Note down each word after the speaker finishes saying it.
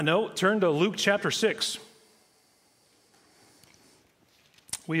Note, turn to Luke chapter 6.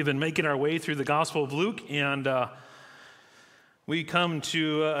 We have been making our way through the Gospel of Luke, and we come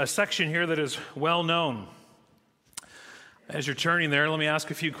to a section here that is well known. As you're turning there, let me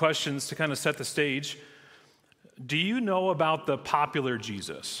ask a few questions to kind of set the stage. Do you know about the popular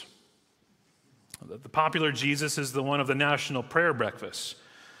Jesus? The popular Jesus is the one of the national prayer breakfasts,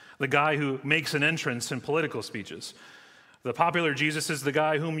 the guy who makes an entrance in political speeches. The popular Jesus is the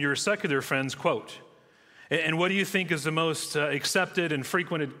guy whom your secular friends quote. And what do you think is the most accepted and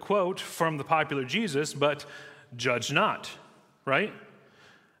frequented quote from the popular Jesus? But judge not, right?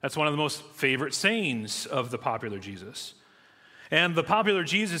 That's one of the most favorite sayings of the popular Jesus. And the popular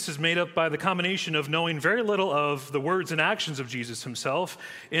Jesus is made up by the combination of knowing very little of the words and actions of Jesus himself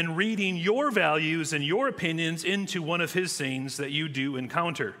and reading your values and your opinions into one of his sayings that you do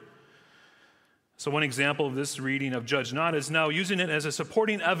encounter. So one example of this reading of Judge Not is now using it as a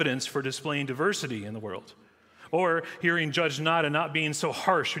supporting evidence for displaying diversity in the world. Or hearing Judge Not and not being so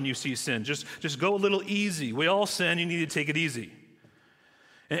harsh when you see sin. Just go a little easy. We all sin, you need to take it easy.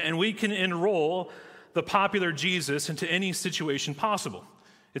 And we can enroll the popular Jesus into any situation possible.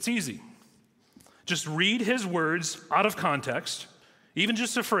 It's easy. Just read his words out of context, even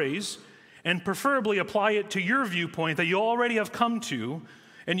just a phrase, and preferably apply it to your viewpoint that you already have come to,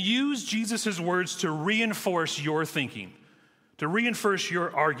 and use Jesus' words to reinforce your thinking, to reinforce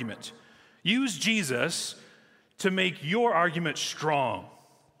your argument. Use Jesus to make your argument strong.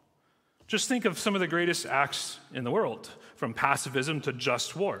 Just think of some of the greatest acts in the world, from pacifism to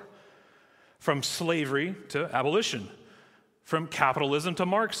just war, from slavery to abolition, from capitalism to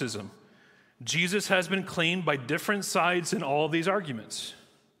Marxism. Jesus has been claimed by different sides in all of these arguments.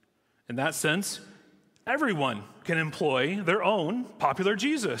 In that sense, everyone can employ their own popular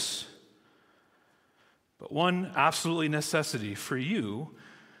Jesus. But one absolutely necessity for you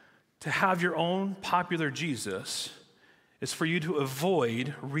to have your own popular Jesus is for you to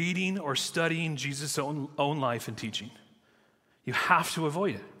avoid reading or studying Jesus' own life and teaching. You have to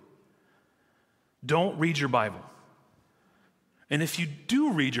avoid it. Don't read your Bible. And if you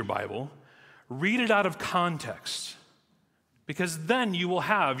do read your Bible, read it out of context, because then you will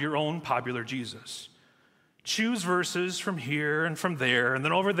have your own popular Jesus. Choose verses from here and from there, and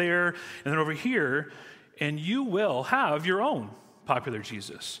then over there, and then over here, and you will have your own popular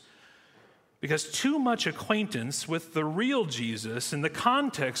Jesus. Because too much acquaintance with the real Jesus in the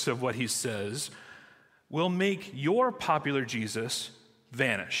context of what he says will make your popular Jesus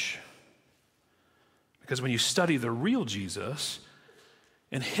vanish. Because when you study the real Jesus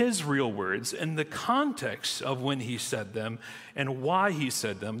and his real words in the context of when he said them and why he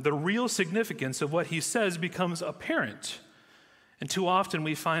said them, the real significance of what he says becomes apparent. And too often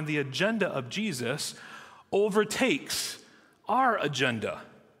we find the agenda of Jesus overtakes our agenda.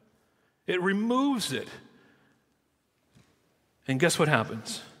 It removes it. And guess what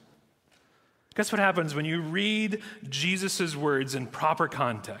happens? Guess what happens when you read Jesus' words in proper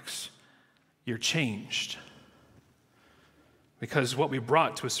context? You're changed. Because what we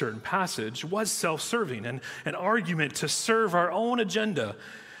brought to a certain passage was self-serving and an argument to serve our own agenda.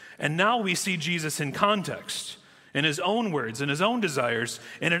 And now we see Jesus in context, in his own words, in his own desires,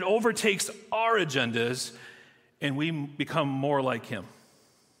 and it overtakes our agendas, and we become more like him.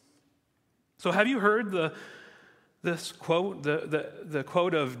 So have you heard this quote, the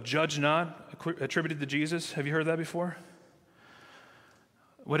quote of judge not attributed to Jesus? Have you heard that before?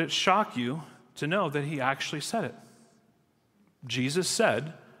 Would it shock you to know that he actually said it? Jesus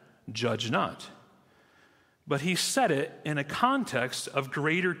said, judge not. But he said it in a context of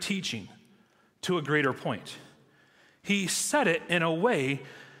greater teaching to a greater point. He said it in a way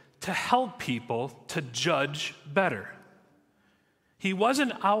to help people to judge better. He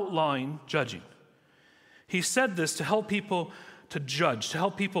wasn't outlawing judging. He said this to help people to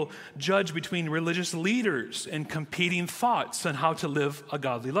help people judge between religious leaders and competing thoughts on how to live a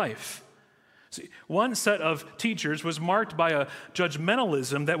godly life. See, one set of teachers was marked by a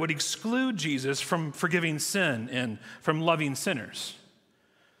judgmentalism that would exclude Jesus from forgiving sin and from loving sinners.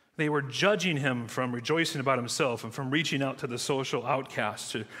 They were judging him from rejoicing about himself and from reaching out to the social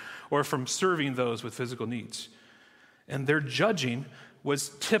outcasts or from serving those with physical needs. And their judging was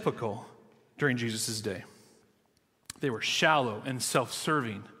typical during Jesus' day. They were shallow and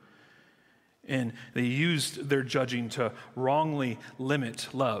self-serving, and they used their judging to wrongly limit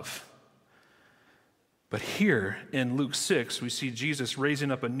love. But here in Luke 6, we see Jesus raising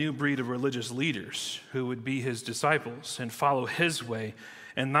up a new breed of religious leaders who would be his disciples and follow his way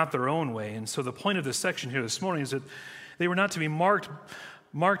and not their own way. And so the point of this section here this morning is that they were not to be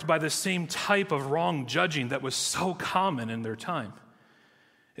marked by the same type of wrong judging that was so common in their time.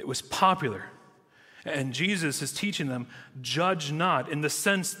 It was popular. And Jesus is teaching them, judge not, in the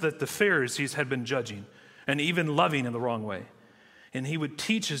sense that the Pharisees had been judging and even loving in the wrong way. And he would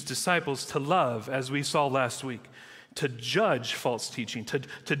teach his disciples to love, as we saw last week, to judge false teaching,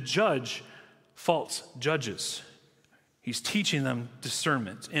 to judge false judges. He's teaching them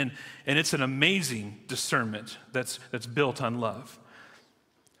discernment. And it's an amazing discernment that's built on love.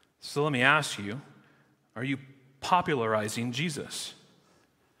 So let me ask you, are you popularizing Jesus?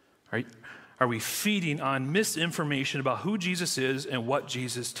 Are we feeding on misinformation about who Jesus is and what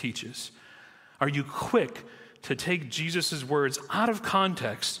Jesus teaches? Are you quick to take Jesus' words out of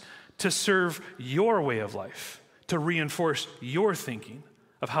context to serve your way of life, to reinforce your thinking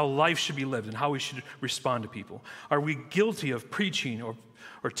of how life should be lived and how we should respond to people? Are we guilty of preaching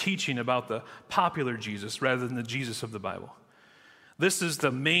or teaching about the popular Jesus rather than the Jesus of the Bible? This is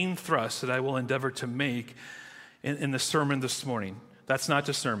the main thrust that I will endeavor to make in the sermon this morning. That's not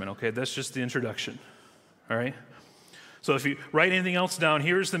the sermon, okay? That's just the introduction, all right? So if you write anything else down,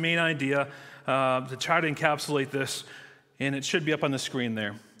 here's the main idea to try to encapsulate this, and it should be up on the screen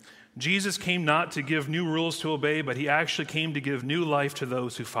there. Jesus came not to give new rules to obey, but he actually came to give new life to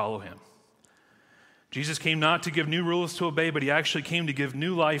those who follow him. Jesus came not to give new rules to obey, but he actually came to give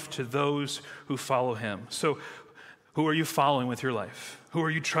new life to those who follow him. So who are you following with your life? Who are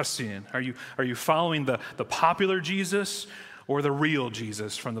you trusting in? Are you following the popular Jesus or the real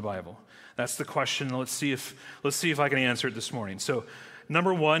Jesus from the Bible? That's the question. Let's see if I can answer it this morning. So,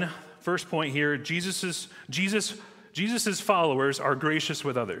 number one, first point here, Jesus' followers are gracious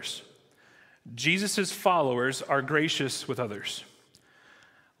with others. Jesus' followers are gracious with others.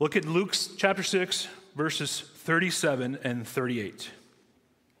 Look at Luke chapter 6, verses 37 and 38.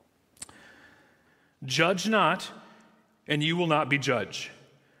 Judge not, and you will not be judged.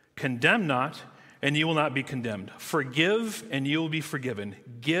 Condemn not, and you will not be condemned. Forgive, and you will be forgiven.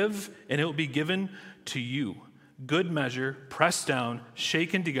 Give, and it will be given to you. Good measure, pressed down,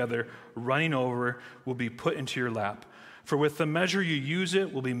 shaken together, running over, will be put into your lap. For with the measure you use,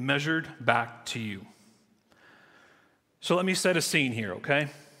 it will be measured back to you. So let me set a scene here, okay?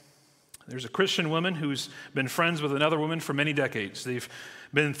 There's a Christian woman who's been friends with another woman for many decades. They've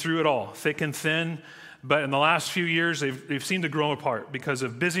been through it all, thick and thin. But in the last few years, they've seemed to grow apart because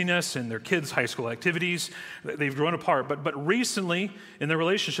of busyness and their kids' high school activities. They've grown apart. But recently, in their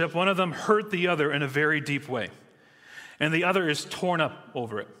relationship, one of them hurt the other in a very deep way. And the other is torn up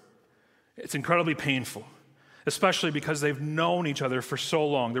over it. It's incredibly painful, especially because they've known each other for so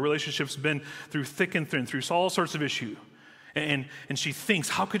long. Their relationship's been through thick and thin, through all sorts of issues. And she thinks,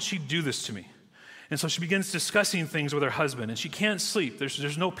 how could she do this to me? And so she begins discussing things with her husband, and she can't sleep.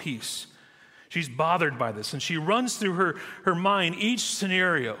 There's no peace. She's bothered by this, and she runs through her mind each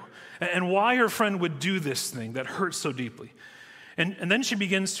scenario and why her friend would do this thing that hurts so deeply. And then she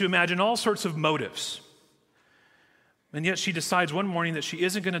begins to imagine all sorts of motives. And yet she decides one morning that she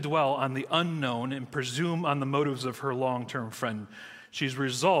isn't going to dwell on the unknown and presume on the motives of her long-term friend. She's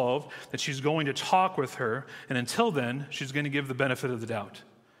resolved that she's going to talk with her, and until then, she's going to give the benefit of the doubt.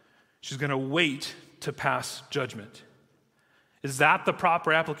 She's going to wait to pass judgment. Is that the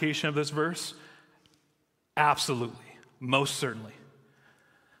proper application of this verse? Absolutely. Most certainly.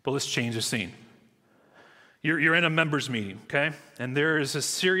 But let's change the scene. You're in a members meeting, okay? And there is a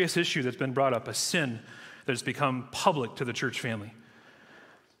serious issue that's been brought up, a sin that has become public to the church family.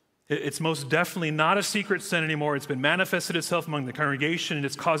 It's most definitely not a secret sin anymore. It's been manifested itself among the congregation, and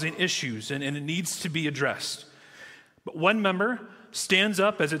it's causing issues, and it needs to be addressed. But one member stands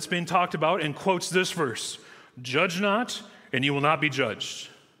up as it's being talked about and quotes this verse, "Judge not, and you will not be judged."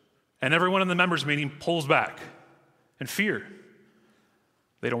 And everyone in the members meeting pulls back in fear.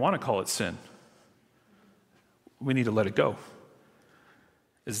 They don't want to call it sin. We need to let it go.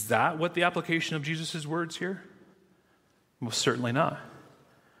 Is that what the application of Jesus' words here? Most certainly not.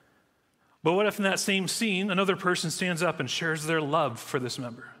 But what if in that same scene, another person stands up and shares their love for this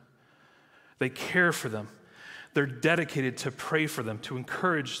member? They care for them. They're dedicated to pray for them, to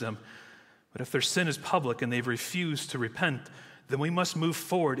encourage them. But if their sin is public and they've refused to repent, then we must move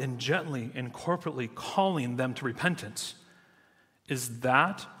forward and gently and corporately calling them to repentance. Is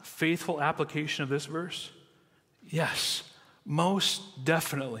that faithful application of this verse? Yes, most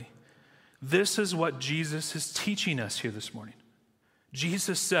definitely. This is what Jesus is teaching us here this morning.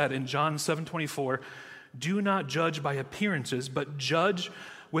 Jesus said in John 7:24, "Do not judge by appearances, but judge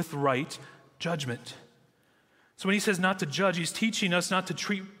with right judgment." So when he says not to judge, he's teaching us not to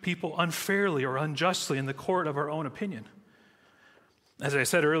treat people unfairly or unjustly in the court of our own opinion. As I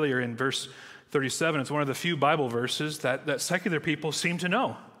said earlier in verse 37, it's one of the few Bible verses that secular people seem to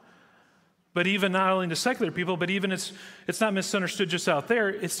know. but even not only to secular people, but even it's not misunderstood just out there.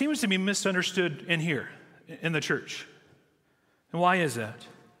 It seems to be misunderstood in here, in the church. And why is that?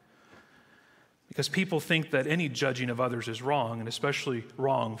 Because people think that any judging of others is wrong, and especially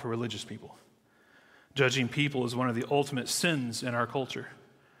wrong for religious people. Judging people is one of the ultimate sins in our culture.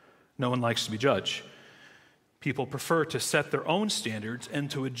 No one likes to be judged. People prefer to set their own standards and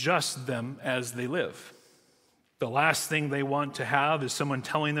to adjust them as they live. The last thing they want to have is someone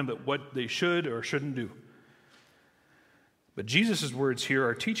telling them what they should or shouldn't do. But Jesus' words here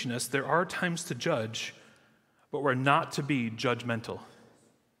are teaching us there are times to judge, but we're not to be judgmental.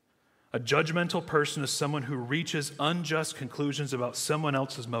 A judgmental person is someone who reaches unjust conclusions about someone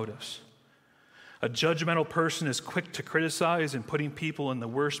else's motives. A judgmental person is quick to criticize and putting people in the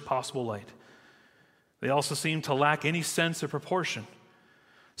worst possible light. They also seem to lack any sense of proportion.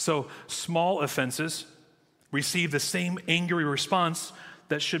 So small offenses receive the same angry response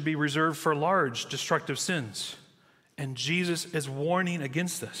that should be reserved for large destructive sins. And Jesus is warning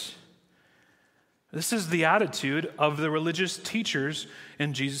against this. This is the attitude of the religious teachers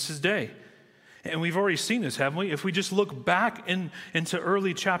in Jesus' day. And we've already seen this, haven't we? If we just look back into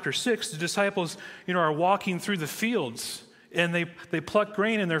early chapter 6, the disciples, are walking through the fields, and they pluck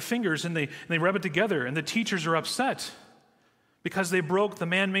grain in their fingers, and they rub it together, and the teachers are upset because they broke the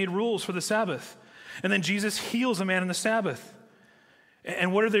man-made rules for the Sabbath. And then Jesus heals a man on the Sabbath.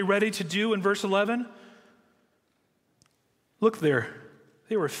 And what are they ready to do in verse 11? Look there.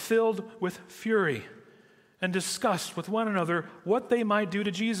 They were filled with fury and discussed with one another what they might do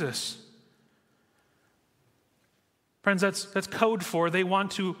to Jesus. Friends, that's code for they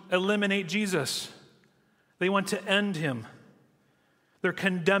want to eliminate Jesus. They want to end him. They're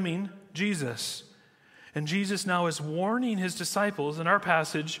condemning Jesus. And Jesus now is warning his disciples in our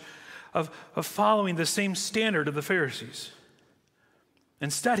passage of following the same standard of the Pharisees.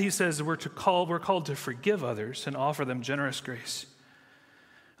 Instead, he says we're called to forgive others and offer them generous grace.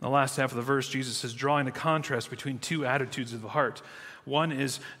 In the last half of the verse, Jesus is drawing a contrast between two attitudes of the heart. One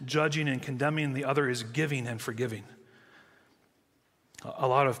is judging and condemning, the other is giving and forgiving. A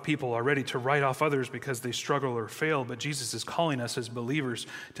lot of people are ready to write off others because they struggle or fail, but Jesus is calling us as believers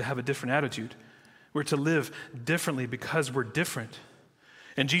to have a different attitude. We're to live differently because we're different.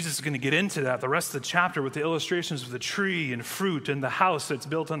 And Jesus is going to get into that the rest of the chapter with the illustrations of the tree and fruit and the house that's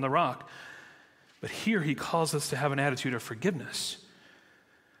built on the rock. But here he calls us to have an attitude of forgiveness.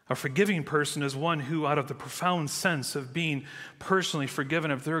 A forgiving person is one who, out of the profound sense of being personally forgiven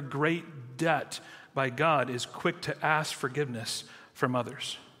of their great debt by God, is quick to ask forgiveness from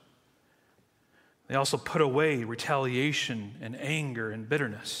others. They also put away retaliation and anger and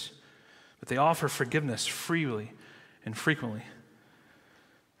bitterness, but they offer forgiveness freely and frequently.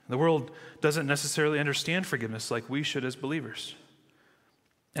 The world doesn't necessarily understand forgiveness like we should as believers.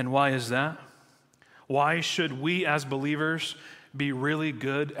 And why is that? Why should we as believers be really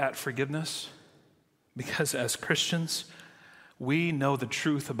good at forgiveness? Because as Christians, we know the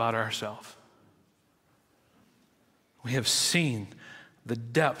truth about ourselves. We have seen the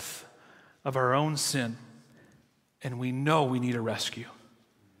depth of our own sin, and we know we need a rescue.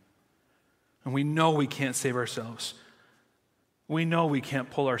 And we know we can't save ourselves. We know we can't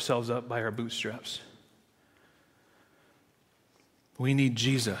pull ourselves up by our bootstraps. We need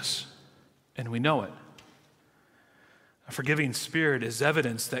Jesus, and we know it. A forgiving spirit is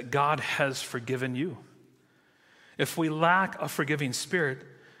evidence that God has forgiven you. If we lack a forgiving spirit,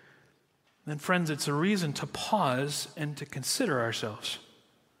 then friends, it's a reason to pause and to consider ourselves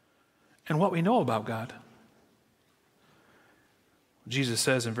and what we know about God. Jesus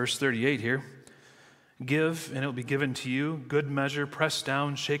says in verse 38 here, "Give, and it will be given to you, good measure, pressed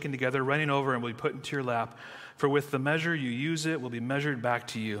down, shaken together, running over, and will be put into your lap. For with the measure you use it will be measured back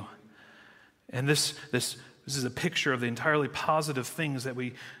to you." And this is a picture of the entirely positive things that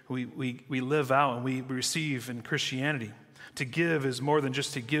we live out and we receive in Christianity. To give is more than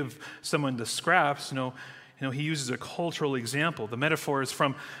just to give someone the scraps. He uses a cultural example. The metaphor is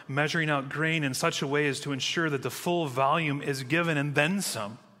from measuring out grain in such a way as to ensure that the full volume is given and then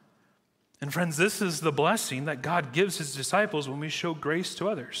some. And friends, this is the blessing that God gives his disciples when we show grace to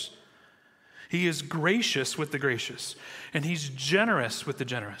others. He is gracious with the gracious, and he's generous with the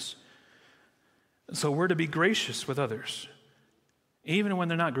generous. And so we're to be gracious with others, even when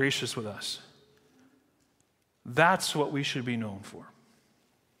they're not gracious with us. That's what we should be known for.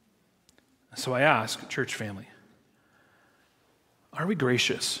 So I ask, church family, are we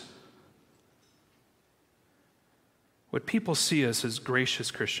gracious? Would people see us as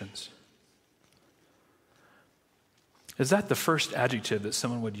gracious Christians? Is that the first adjective that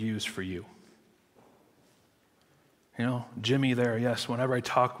someone would use for you? Jimmy there, yes, whenever I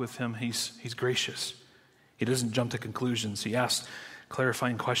talk with him, he's gracious. He doesn't jump to conclusions. He asks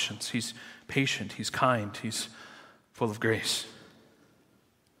clarifying questions. He's patient. He's kind. He's full of grace.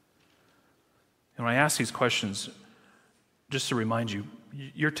 And when I ask these questions, just to remind you,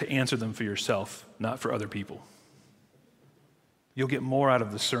 you're to answer them for yourself, not for other people. You'll get more out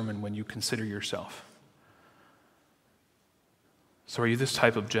of the sermon when you consider yourself. So are you this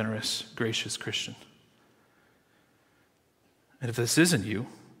type of generous, gracious Christian? And if this isn't you,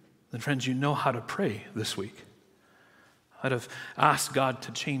 then friends, you know how to pray this week. How to ask God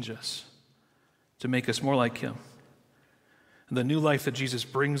to change us, to make us more like Him. And the new life that Jesus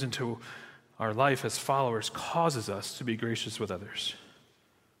brings into our life as followers causes us to be gracious with others.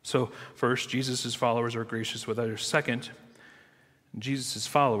 So first, Jesus' followers are gracious with others. Second, Jesus'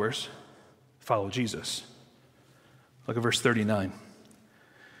 followers follow Jesus. Look at verse 39.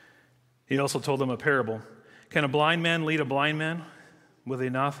 He also told them a parable. Can a blind man lead a blind man? Will they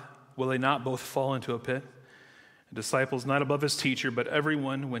not both fall into a pit? A disciple is not above his teacher, but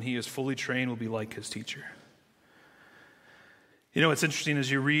everyone, when he is fully trained, will be like his teacher. It's interesting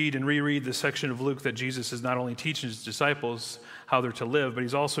as you read and reread this section of Luke that Jesus is not only teaching his disciples how they're to live, but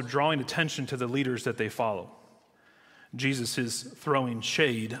he's also drawing attention to the leaders that they follow. Jesus is throwing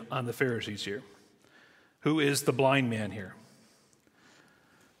shade on the Pharisees here. Who is the blind man here?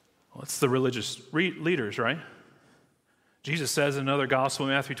 Well, it's the religious leaders, right? Jesus says in another gospel,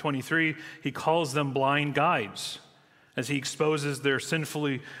 in Matthew 23, he calls them blind guides as he exposes their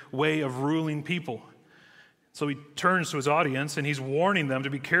sinful way of ruling people. So he turns to his audience and he's warning them to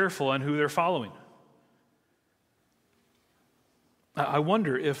be careful on who they're following. I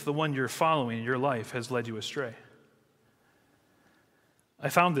wonder if the one you're following in your life has led you astray. I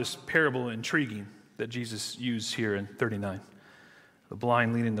found this parable intriguing that Jesus used here in 39. The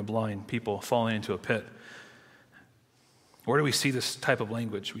blind leading the blind, people falling into a pit. Where do we see this type of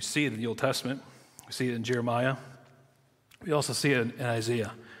language? We see it in the Old Testament. We see it in Jeremiah. We also see it in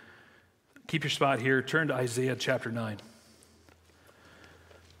Isaiah. Keep your spot here. Turn to Isaiah chapter 9.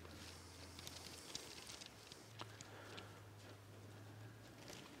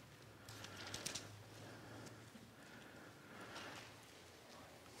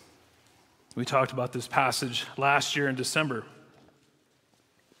 We talked about this passage last year in December.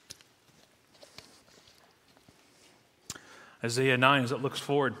 Isaiah 9, as it looks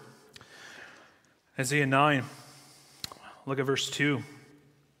forward. Isaiah 9, look at verse 2.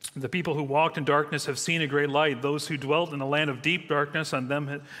 The people who walked in darkness have seen a great light. Those who dwelt in the land of deep darkness, on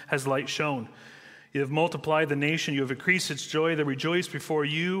them has light shone. You have multiplied the nation. You have increased its joy. They rejoice before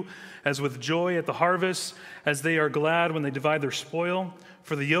you as with joy at the harvest, as they are glad when they divide their spoil.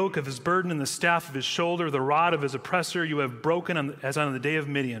 For the yoke of his burden and the staff of his shoulder, the rod of his oppressor, you have broken as on the day of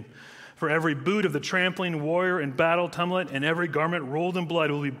Midian. For every boot of the trampling warrior in battle tumlet and every garment rolled in blood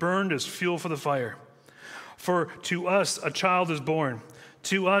will be burned as fuel for the fire. For to us a child is born,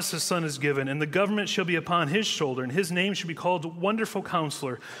 to us a son is given, and the government shall be upon his shoulder, and his name shall be called Wonderful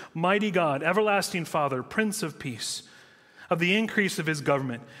Counselor, Mighty God, Everlasting Father, Prince of Peace. Of the increase of his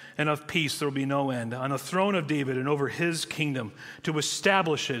government and of peace there will be no end, on the throne of David and over his kingdom, to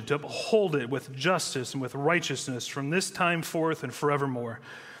establish it, to uphold it with justice and with righteousness from this time forth and forevermore.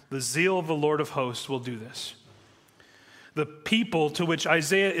 The zeal of the Lord of hosts will do this. The people to which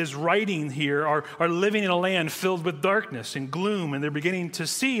Isaiah is writing here are living in a land filled with darkness and gloom, and they're beginning to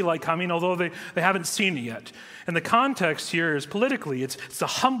see light coming, although they haven't seen it yet. And the context here is politically, it's the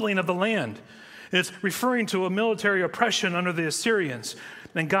humbling of the land. It's referring to a military oppression under the Assyrians.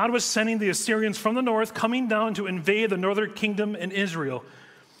 And God was sending the Assyrians from the north, coming down to invade the northern kingdom in Israel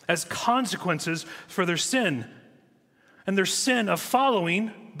as consequences for their sin, and their sin of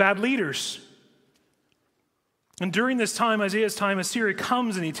following bad leaders. And during this time, Isaiah's time, Assyria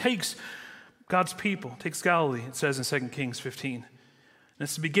comes and he takes God's people, takes Galilee, it says in 2 Kings 15. And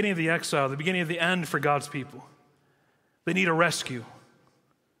it's the beginning of the exile, the beginning of the end for God's people. They need a rescue.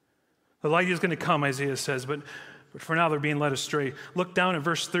 The light is going to come, Isaiah says, but for now they're being led astray. Look down at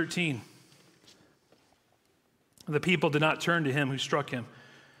verse 13. The people did not turn to him who struck him,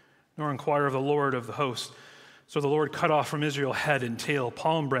 nor inquire of the Lord of the host. So the Lord cut off from Israel head and tail,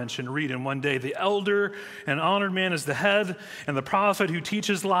 palm branch and reed in one day. The elder and honored man is the head, and the prophet who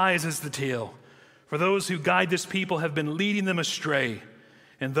teaches lies is the tail. For those who guide this people have been leading them astray,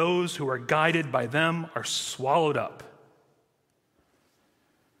 and those who are guided by them are swallowed up.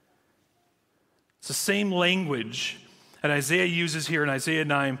 It's the same language that Isaiah uses here in Isaiah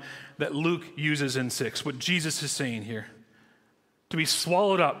 9 that Luke uses in 6, what Jesus is saying here. To be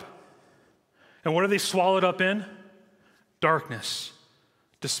swallowed up. And what are they swallowed up in? Darkness,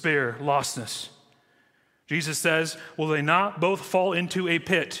 despair, lostness. Jesus says, will they not both fall into a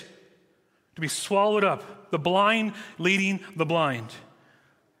pit to be swallowed up? The blind leading the blind.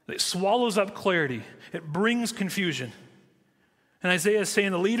 It swallows up clarity. It brings confusion. And Isaiah is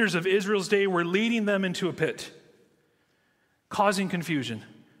saying the leaders of Israel's day were leading them into a pit, causing confusion.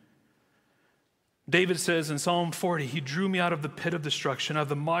 David says in Psalm 40, he drew me out of the pit of destruction, out of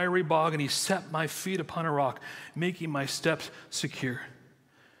the miry bog, and he set my feet upon a rock, making my steps secure.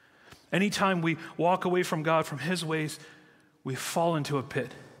 Anytime we walk away from God, from his ways, we fall into a pit.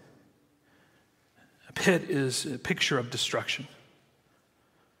 A pit is a picture of destruction.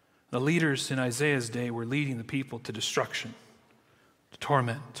 The leaders in Isaiah's day were leading the people to destruction, to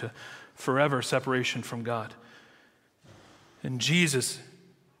torment, to forever separation from God. And Jesus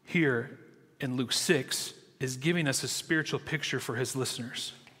here in Luke 6 is giving us a spiritual picture for his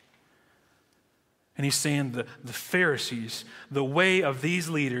listeners. And he's saying the Pharisees, the way of these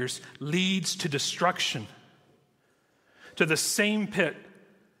leaders leads to destruction, to the same pit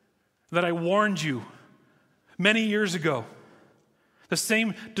that I warned you many years ago, the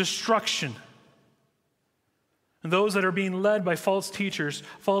same destruction. And those that are being led by false teachers,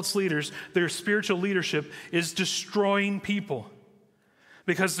 false leaders, their spiritual leadership is destroying people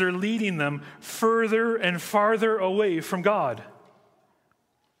because they're leading them further and farther away from God.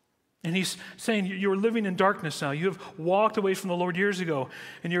 And he's saying you're living in darkness now. You have walked away from the Lord years ago,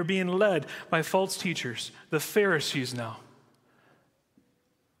 and you're being led by false teachers, the Pharisees now.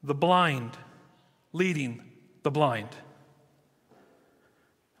 The blind leading the blind.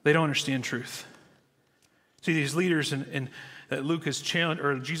 They don't understand truth. See, these leaders that Luke is challenged,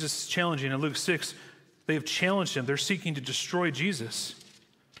 or Jesus is challenging in Luke 6, they have challenged him. They're seeking to destroy Jesus.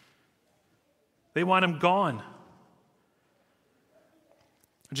 They want him gone.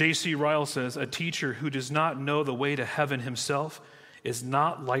 J.C. Ryle says, a teacher who does not know the way to heaven himself is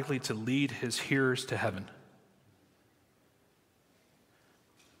not likely to lead his hearers to heaven.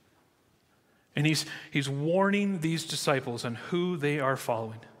 And he's warning these disciples on who they are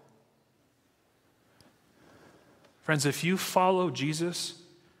following. Friends, if you follow Jesus,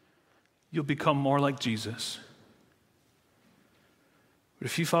 you'll become more like Jesus. But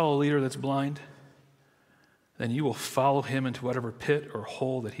if you follow a leader that's blind, then you will follow him into whatever pit or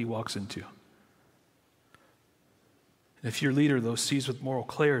hole that he walks into. And if your leader, though, sees with moral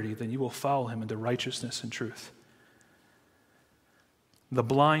clarity, then you will follow him into righteousness and truth. The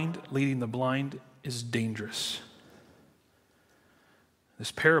blind leading the blind is dangerous.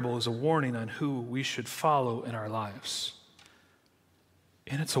 This parable is a warning on who we should follow in our lives.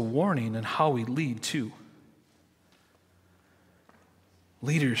 And it's a warning on how we lead, too.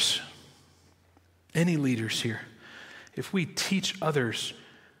 Leaders, any leaders here, if we teach others,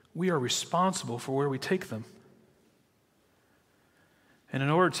 we are responsible for where we take them. And in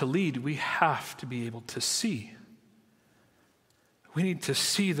order to lead, we have to be able to see. We need to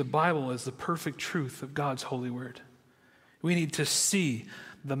see the Bible as the perfect truth of God's holy word. We need to see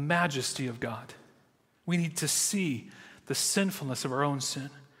the majesty of God. We need to see the sinfulness of our own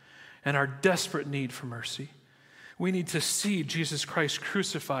sin and our desperate need for mercy. We need to see Jesus Christ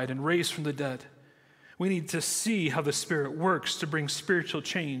crucified and raised from the dead. We need to see how the Spirit works to bring spiritual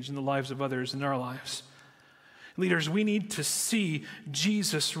change in the lives of others and in our lives. Leaders, we need to see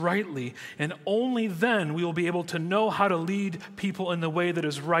Jesus rightly, and only then we will be able to know how to lead people in the way that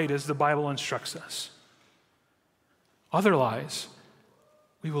is right as the Bible instructs us. Otherwise,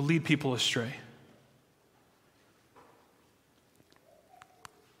 we will lead people astray.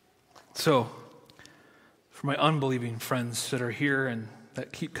 So, for my unbelieving friends that are here and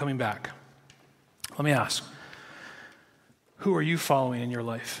that keep coming back, let me ask, who are you following in your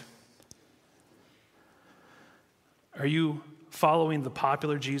life? Are you following the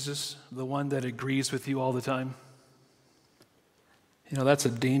popular Jesus, the one that agrees with you all the time? You know, that's a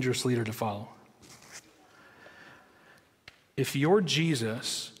dangerous leader to follow. If your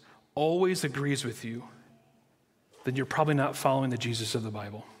Jesus always agrees with you, then you're probably not following the Jesus of the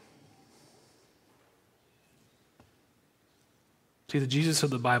Bible. See, the Jesus of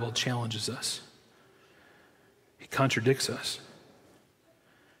the Bible challenges us. He contradicts us.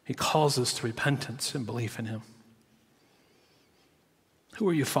 He calls us to repentance and belief in him. Who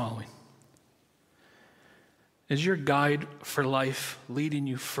are you following? Is your guide for life leading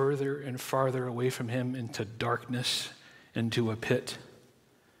you further and farther away from him into darkness, into a pit?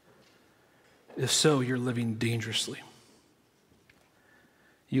 If so, you're living dangerously.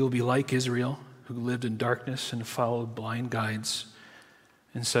 You will be like Israel, who lived in darkness and followed blind guides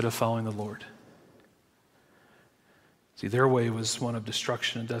instead of following the Lord. See, their way was one of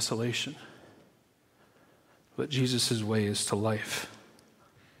destruction and desolation, but Jesus' way is to life.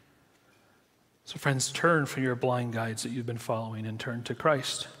 So friends, turn from your blind guides that you've been following and turn to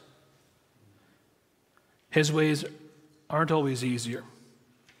Christ. His ways aren't always easier.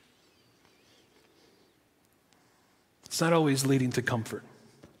 It's not always leading to comfort.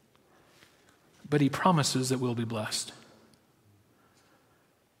 But he promises that we'll be blessed.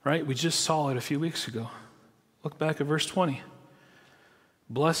 Right? We just saw it a few weeks ago. Look back at verse 20.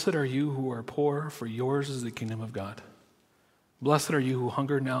 Blessed are you who are poor, for yours is the kingdom of God. Blessed are you who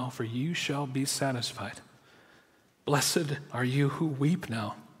hunger now, for you shall be satisfied. Blessed are you who weep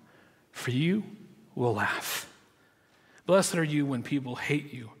now, for you will laugh. Blessed are you when people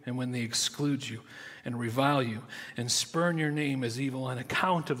hate you and when they exclude you and revile you and spurn your name as evil on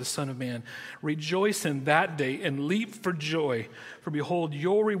account of the Son of Man. Rejoice in that day and leap for joy, for behold,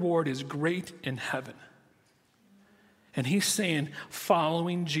 your reward is great in heaven. And he's saying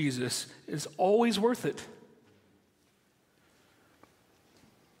following Jesus is always worth it.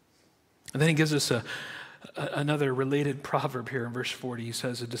 And then he gives us another related proverb here in verse 40. He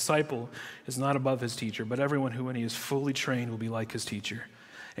says, a disciple is not above his teacher, but everyone who, when he is fully trained, will be like his teacher.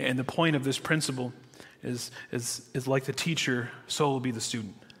 And the point of this principle is like the teacher, so will be the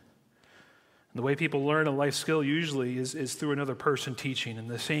student. And the way people learn a life skill usually is through another person teaching. And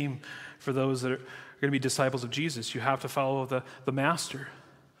the same for those that are going to be disciples of Jesus. You have to follow the master.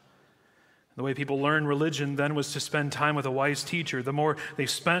 The way people learn religion then was to spend time with a wise teacher. The more they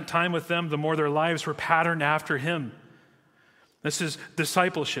spent time with them, the more their lives were patterned after him. This is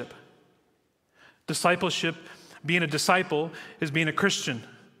discipleship. Discipleship, being a disciple, is being a Christian.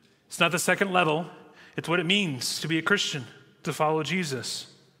 It's not the second level. It's what it means to be a Christian, to follow Jesus.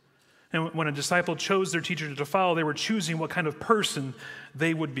 And when a disciple chose their teacher to follow, they were choosing what kind of person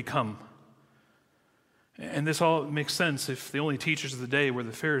they would become. And this all makes sense if the only teachers of the day were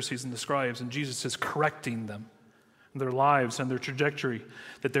the Pharisees and the scribes, and Jesus is correcting them, their lives and their trajectory,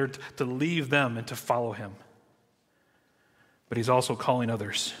 that they're to leave them and to follow him. But he's also calling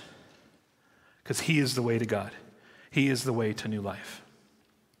others, because he is the way to God. He is the way to new life.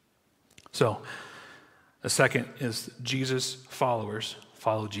 So, the second is Jesus followers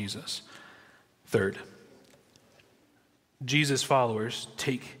follow Jesus. Third, Jesus followers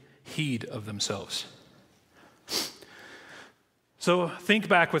take heed of themselves. So think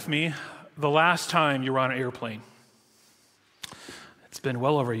back with me the last time you were on an airplane. It's been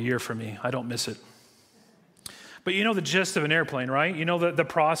well over a year for me. I don't miss it. But you know the gist of an airplane, right? You know the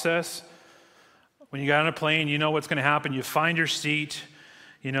process. When you get on a plane, you know what's going to happen. You find your seat.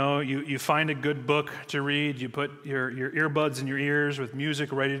 You know, you find a good book to read. You put your earbuds in your ears with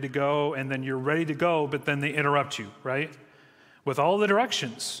music ready to go, and then you're ready to go, but then they interrupt you, right? With all the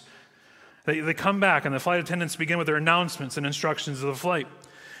directions. They come back, and the flight attendants begin with their announcements and instructions of the flight.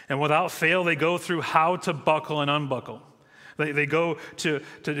 And without fail, they go through how to buckle and unbuckle. They go to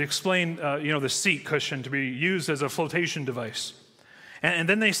explain, the seat cushion to be used as a flotation device. And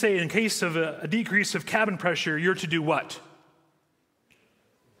then they say, in case of a decrease of cabin pressure, you're to do what?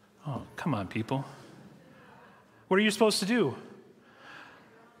 Oh, come on, people. What are you supposed to do?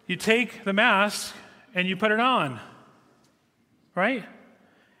 You take the mask and you put it on, right?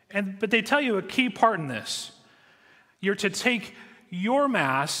 But they tell you a key part in this. You're to take your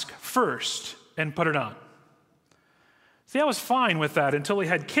mask first and put it on. See, I was fine with that until we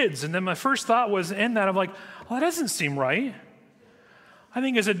had kids. And then my first thought was in that, I'm like, well, that doesn't seem right. I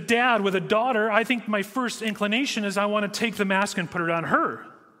think as a dad with a daughter, I think my first inclination is I want to take the mask and put it on her.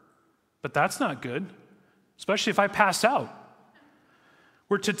 But that's not good, especially if I pass out.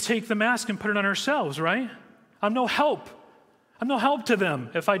 We're to take the mask and put it on ourselves, right? I'm no help. I'm no help to them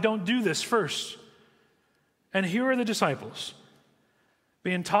if I don't do this first. And here are the disciples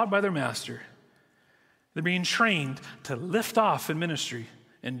being taught by their master. They're being trained to lift off in ministry.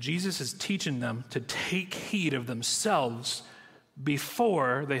 And Jesus is teaching them to take heed of themselves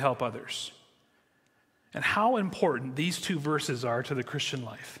before they help others. And how important these two verses are to the Christian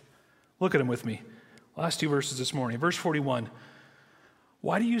life. Look at them with me. Last two verses this morning. Verse 41.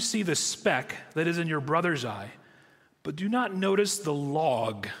 Why do you see the speck that is in your brother's eye, but do not notice the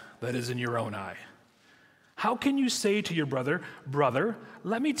log that is in your own eye? How can you say to your brother, brother,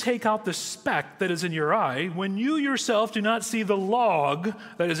 let me take out the speck that is in your eye, when you yourself do not see the log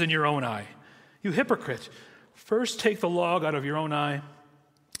that is in your own eye? You hypocrite, first take the log out of your own eye,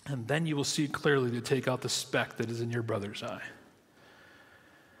 and then you will see clearly to take out the speck that is in your brother's eye.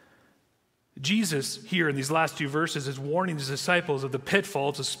 Jesus, here in these last two verses, is warning his disciples of the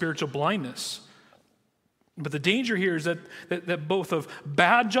pitfalls of spiritual blindness. But the danger here is that both of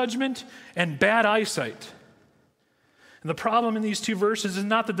bad judgment and bad eyesight. And the problem in these two verses is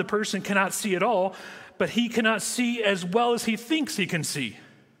not that the person cannot see at all, but he cannot see as well as he thinks he can see.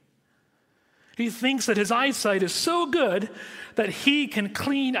 He thinks that his eyesight is so good that he can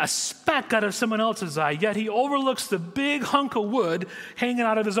clean a speck out of someone else's eye, yet he overlooks the big hunk of wood hanging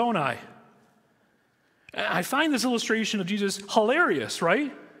out of his own eye. I find this illustration of Jesus hilarious,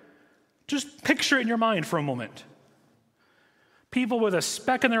 right? Just picture it in your mind for a moment. People with a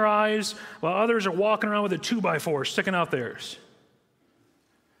speck in their eyes while others are walking around with a 2x4 sticking out theirs.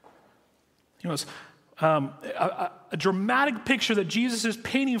 You know, it's a dramatic picture that Jesus is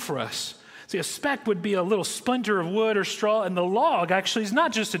painting for us. See, a speck would be a little splinter of wood or straw, and the log actually is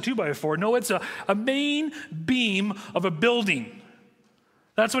not just a 2x4. No, it's a main beam of a building.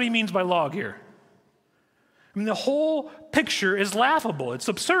 That's what he means by log here. I mean, the whole picture is laughable. It's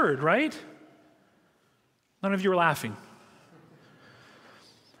absurd, right? None of you are laughing.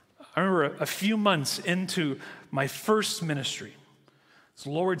 I remember a few months into my first ministry. It's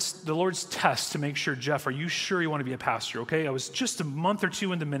the Lord's test to make sure, Jeff, are you sure you want to be a pastor? Okay, I was just a month or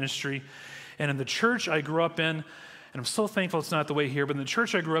two into ministry, and in the church I grew up in, and I'm so thankful it's not the way here, but in the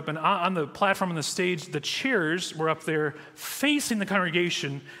church I grew up in, on the platform on the stage, the chairs were up there facing the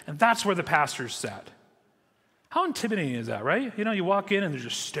congregation, and that's where the pastors sat. How intimidating is that, right? You know, you walk in and they're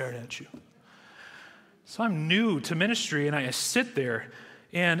just staring at you. So I'm new to ministry, and I sit there,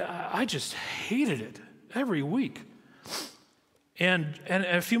 and I just hated it every week. And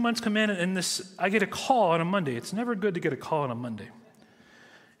a few months come in, and I get a call on a Monday. It's never good to get a call on a Monday.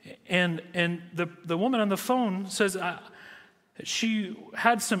 And the woman on the phone says she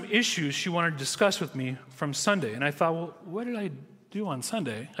had some issues she wanted to discuss with me from Sunday. And I thought, well, what did I do on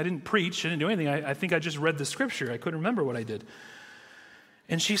Sunday? I didn't preach. I didn't do anything. I think I just read the scripture. I couldn't remember what I did.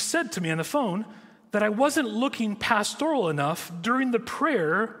 And she said to me on the phone that I wasn't looking pastoral enough during the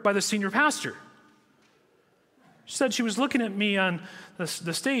prayer by the senior pastor. She said she was looking at me on the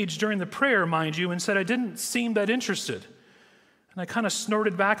stage during the prayer, mind you, and said I didn't seem that interested. And I kind of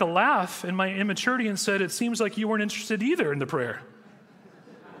snorted back a laugh in my immaturity and said, it seems like you weren't interested either in the prayer.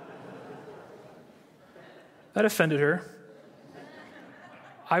 That offended her.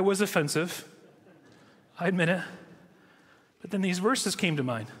 I was offensive. I admit it. But then these verses came to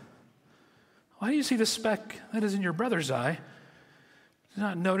mind. Why do you see the speck that is in your brother's eye? Do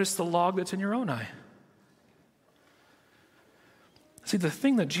not notice the log that's in your own eye. See, the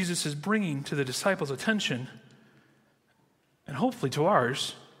thing that Jesus is bringing to the disciples' attention, and hopefully to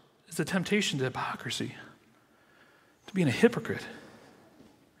ours, is the temptation to hypocrisy, to being a hypocrite.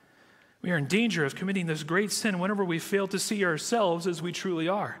 We are in danger of committing this great sin whenever we fail to see ourselves as we truly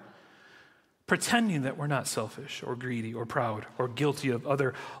are, pretending that we're not selfish or greedy or proud or guilty of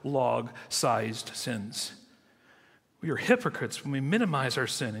other log-sized sins. We are hypocrites when we minimize our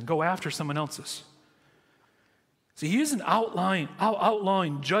sin and go after someone else's. See, he isn't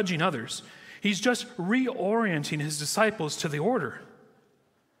outlawing judging others. He's just reorienting his disciples to the order.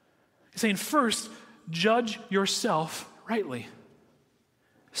 He's saying, first, judge yourself rightly.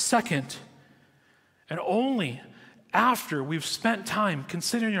 Second, and only after we've spent time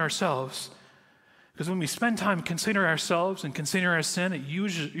considering ourselves, because when we spend time considering ourselves and considering our sin, it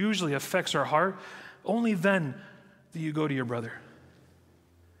usually affects our heart, only then do you go to your brother.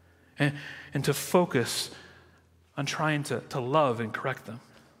 And to focus on trying to love and correct them.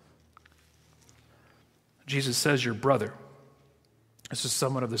 Jesus says your brother. This is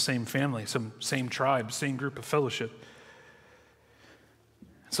someone of the same family, some same tribe, same group of fellowship.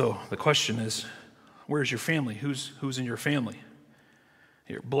 So the question is, where's your family? Who's in your family?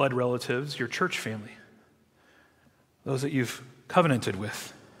 Your blood relatives, your church family, those that you've covenanted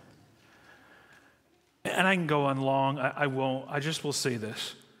with. And I can go on long. I won't. I just will say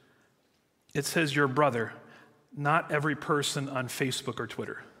this. It says your brother, not every person on Facebook or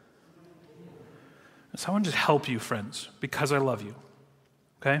Twitter. So I want to just help you, friends, because I love you,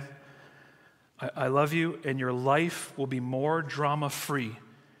 okay? I love you, and your life will be more drama-free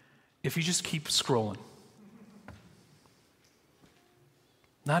if you just keep scrolling.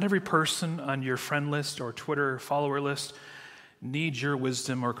 Not every person on your friend list or Twitter follower list needs your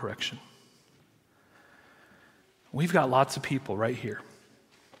wisdom or correction. We've got lots of people right here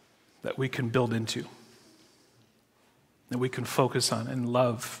that we can build into, that we can focus on and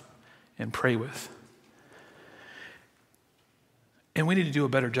love and pray with. And we need to do a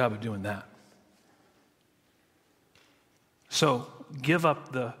better job of doing that. So give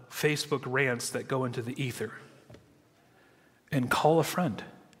up the Facebook rants that go into the ether and call a friend.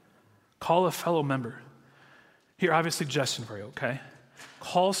 Call a fellow member. Here, I have a suggestion for you, okay?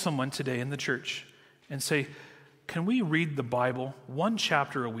 Call someone today in the church and say, can we read the Bible one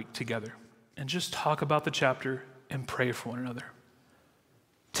chapter a week together and just talk about the chapter and pray for one another?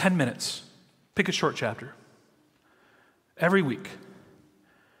 10 minutes. Pick a short chapter. Every week.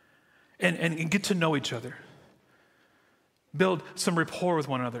 and get to know each other. Build some rapport with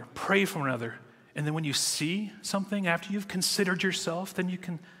one another. Pray for one another. And then when you see something after you've considered yourself, then you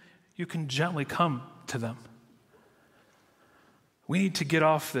can gently come to them. We need to get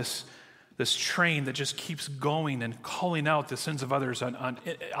off this train that just keeps going and calling out the sins of others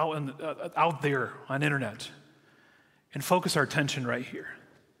out there on internet, and focus our attention right here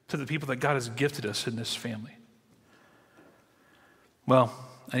to the people that God has gifted us in this family. Well,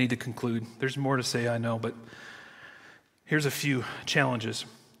 I need to conclude. There's more to say, I know, but here's a few challenges.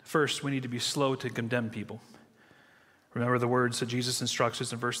 First, we need to be slow to condemn people. Remember the words that Jesus instructs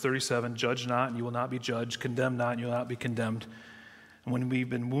us in verse 37, judge not and you will not be judged, condemn not and you will not be condemned. And when we've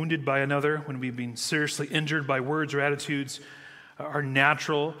been wounded by another, when we've been seriously injured by words or attitudes, our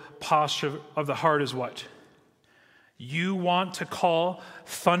natural posture of the heart is what? You want to call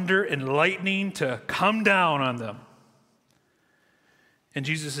thunder and lightning to come down on them. And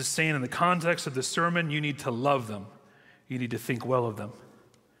Jesus is saying in the context of the sermon, you need to love them. You need to think well of them.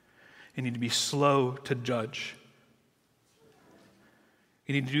 You need to be slow to judge.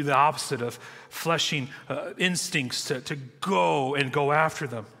 You need to do the opposite of fleshing instincts to go and go after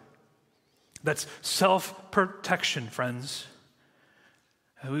them. That's self-protection, friends.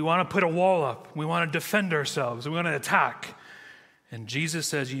 We want to put a wall up. We want to defend ourselves. We want to attack. And Jesus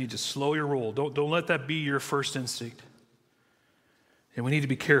says you need to slow your roll. Don't let that be your first instinct. And we need to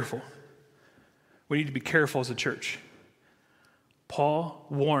be careful. We need to be careful as a church. Paul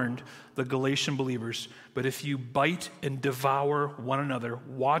warned the Galatian believers, but if you bite and devour one another,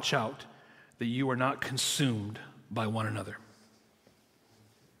 watch out that you are not consumed by one another.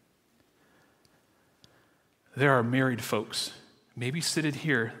 There are married folks, maybe seated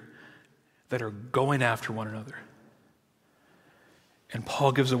here, that are going after one another. And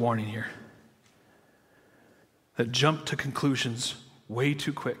Paul gives a warning here that jump to conclusions way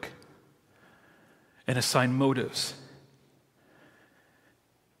too quick and assign motives.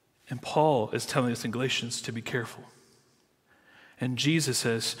 And Paul is telling us in Galatians to be careful. And Jesus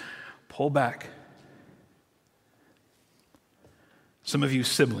says, pull back. Some of you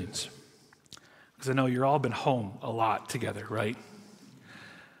siblings, because I know you've all been home a lot together, right?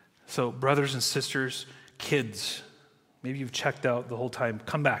 So brothers and sisters, kids, maybe you've checked out the whole time.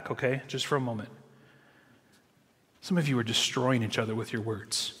 Come back, okay? Just for a moment. Some of you are destroying each other with your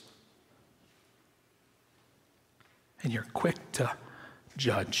words. And you're quick to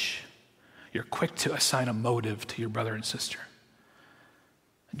judge. You're quick to assign a motive to your brother and sister.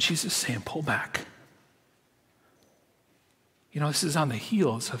 And Jesus is saying, pull back. You know, this is on the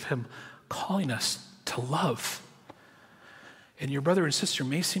heels of him calling us to love. And your brother and sister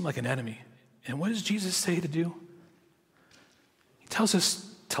may seem like an enemy. And what does Jesus say to do? He tells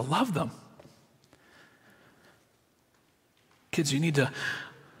us to love them. Kids, you need to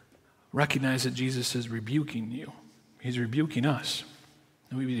recognize that Jesus is rebuking you. He's rebuking us.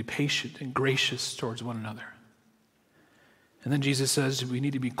 And we be patient and gracious towards one another. And then Jesus says we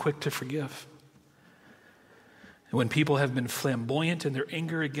need to be quick to forgive. And when people have been flamboyant in their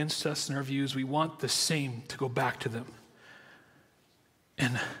anger against us and our views, we want the same to go back to them.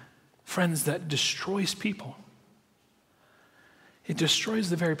 And friends, that destroys people. It destroys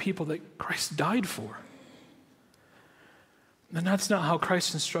the very people that Christ died for. And that's not how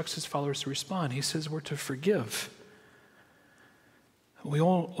Christ instructs his followers to respond. He says we're to forgive. We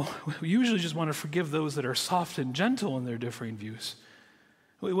usually just want to forgive those that are soft and gentle in their differing views.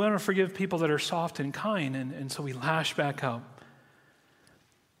 We want to forgive people that are soft and kind, and so we lash back out.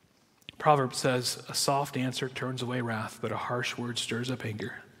 Proverbs says, a soft answer turns away wrath, but a harsh word stirs up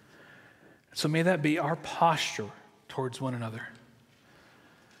anger. So may that be our posture towards one another.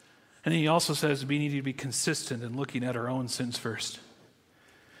 And he also says we need to be consistent in looking at our own sins first.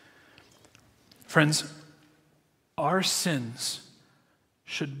 Friends, our sins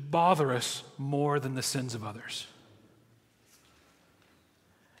should bother us more than the sins of others.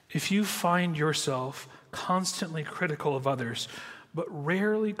 If you find yourself constantly critical of others, but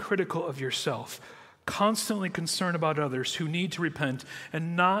rarely critical of yourself, constantly concerned about others who need to repent,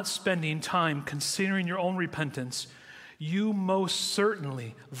 and not spending time considering your own repentance, you most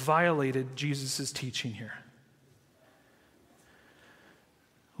certainly violated Jesus' teaching here.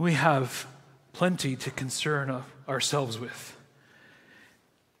 We have plenty to concern ourselves with.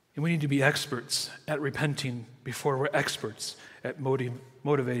 And we need to be experts at repenting before we're experts at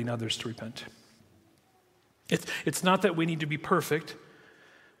motivating others to repent. It's not that we need to be perfect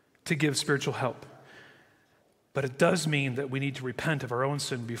to give spiritual help, but it does mean that we need to repent of our own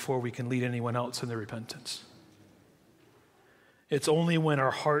sin before we can lead anyone else in their repentance. It's only when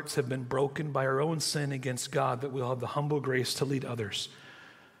our hearts have been broken by our own sin against God that we'll have the humble grace to lead others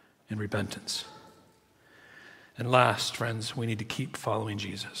in repentance. And last, friends, we need to keep following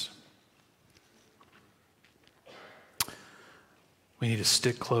Jesus. We need to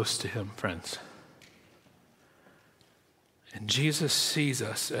stick close to him, friends. And Jesus sees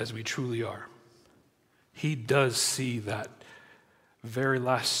us as we truly are. He does see that very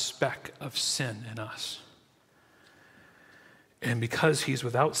last speck of sin in us. And because he's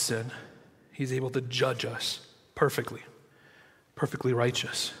without sin, he's able to judge us perfectly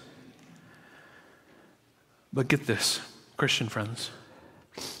righteous. But get this, Christian friends,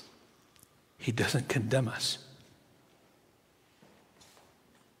 he doesn't condemn us.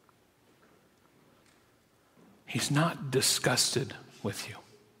 He's not disgusted with you.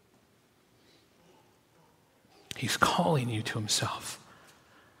 He's calling you to himself.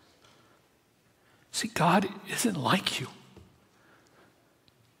 See, God isn't like you.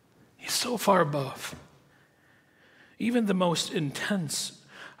 He's so far above. Even the most intense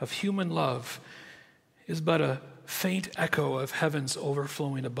of human love is but a faint echo of heaven's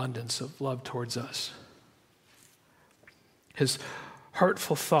overflowing abundance of love towards us. His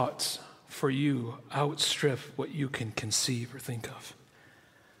heartful thoughts for you outstrip what you can conceive or think of.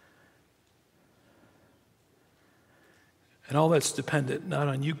 And all that's dependent not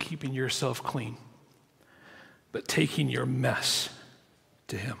on you keeping yourself clean, but taking your mess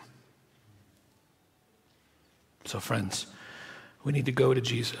to him. So friends, we need to go to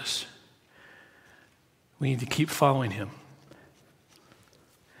Jesus. We need to keep following him.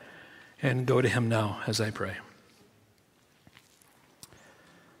 And go to him now as I pray.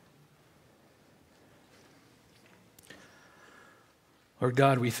 Lord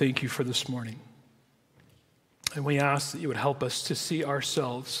God, we thank you for this morning. And we ask that you would help us to see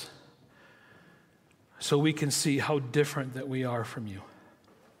ourselves so we can see how different that we are from you.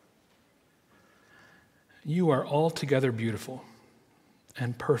 You are altogether beautiful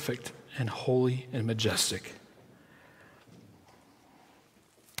and perfect and holy and majestic.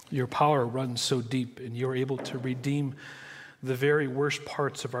 Your power runs so deep, and you're able to redeem the very worst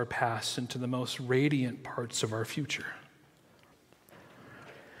parts of our past into the most radiant parts of our future.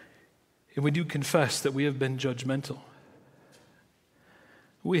 And we do confess that we have been judgmental.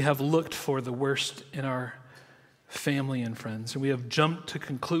 We have looked for the worst in our family and friends, and we have jumped to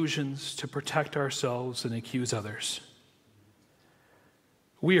conclusions to protect ourselves and accuse others.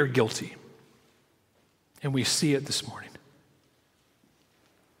 We are guilty, and we see it this morning.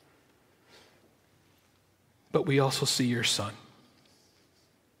 But we also see your Son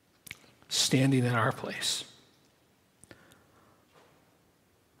standing in our place.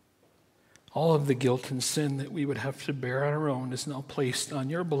 All of the guilt and sin that we would have to bear on our own is now placed on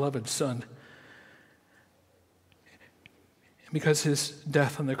your beloved Son. And because his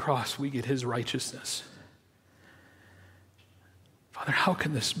death on the cross, we get his righteousness. Father, how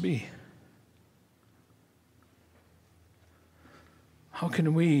can this be? How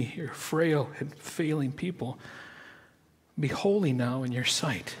can we, your frail and failing people, be holy now in your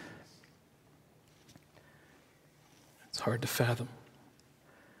sight? It's hard to fathom.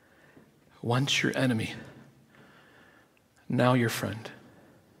 Once your enemy, now your friend.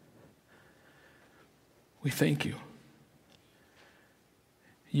 We thank you.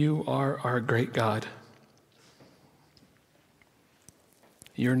 You are our great God.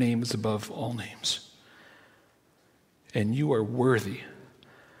 Your name is above all names. And you are worthy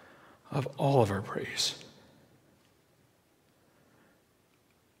of all of our praise.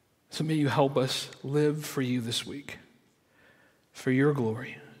 So may you help us live for you this week, for your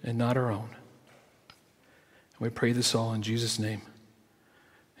glory and not our own. And we pray this all in Jesus' name.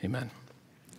 Amen.